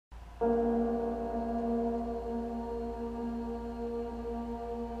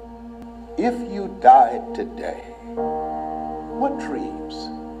If you died today, what dreams,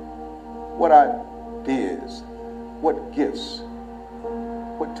 what ideas, what gifts,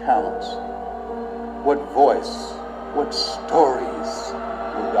 what talents, what voice, what stories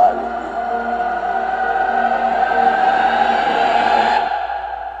will die with you?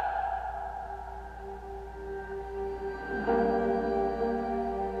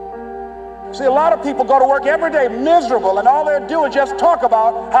 See, a lot of people go to work every day miserable, and all they do is just talk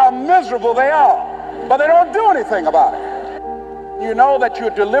about how miserable they are, but they don't do anything about it. You know that you're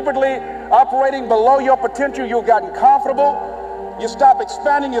deliberately operating below your potential. You've gotten comfortable. You stop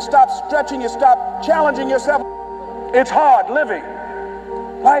expanding, you stop stretching, you stop challenging yourself. It's hard living.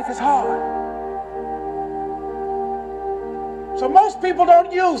 Life is hard. So most people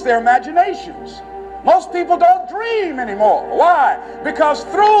don't use their imaginations. Most people don't dream anymore. Why? Because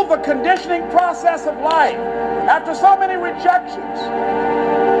through the conditioning process of life, after so many rejections,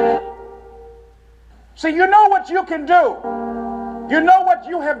 see, you know what you can do. You know what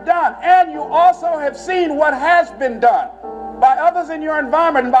you have done, and you also have seen what has been done by others in your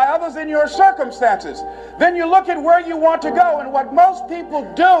environment and by others in your circumstances. Then you look at where you want to go, and what most people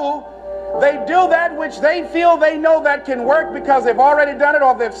do, they do that which they feel they know that can work because they've already done it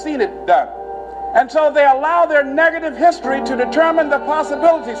or they've seen it done. And so they allow their negative history to determine the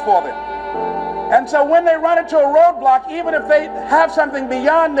possibilities for them. And so when they run into a roadblock, even if they have something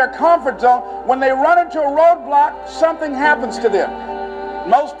beyond their comfort zone, when they run into a roadblock, something happens to them.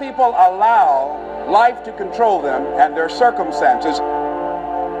 Most people allow life to control them and their circumstances.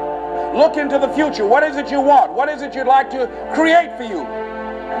 Look into the future. What is it you want? What is it you'd like to create for you?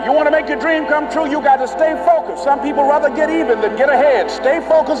 You want to make your dream come true, you got to stay focused. Some people rather get even than get ahead. Stay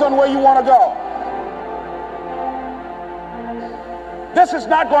focused on where you want to go. This is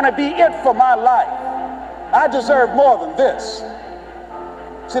not going to be it for my life. I deserve more than this.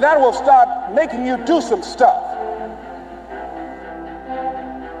 See, that will start making you do some stuff.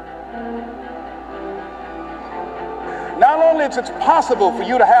 Not only is it possible for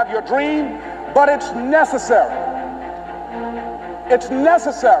you to have your dream, but it's necessary. It's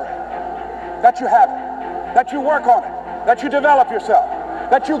necessary that you have it, that you work on it, that you develop yourself,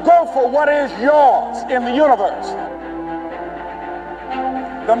 that you go for what is yours in the universe.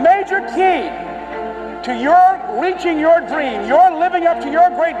 The major key to your reaching your dream, your living up to your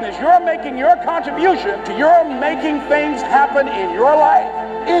greatness, your making your contribution to your making things happen in your life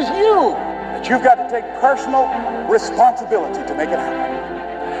is you. That you've got to take personal responsibility to make it happen.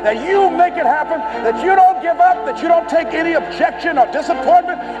 That you make it happen, that you don't give up, that you don't take any objection or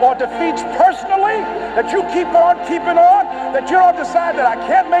disappointment or defeats personally, that you keep on keeping on, that you don't decide that I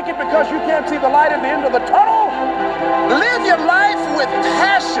can't make it because you can't see the light at the end of the tunnel. Live your life with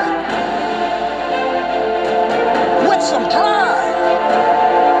passion, with some drive.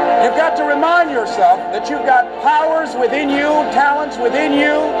 You've got to remind yourself that you've got powers within you, talents within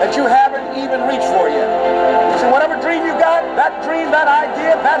you that you haven't even reached for yet. So whatever dream you got, that dream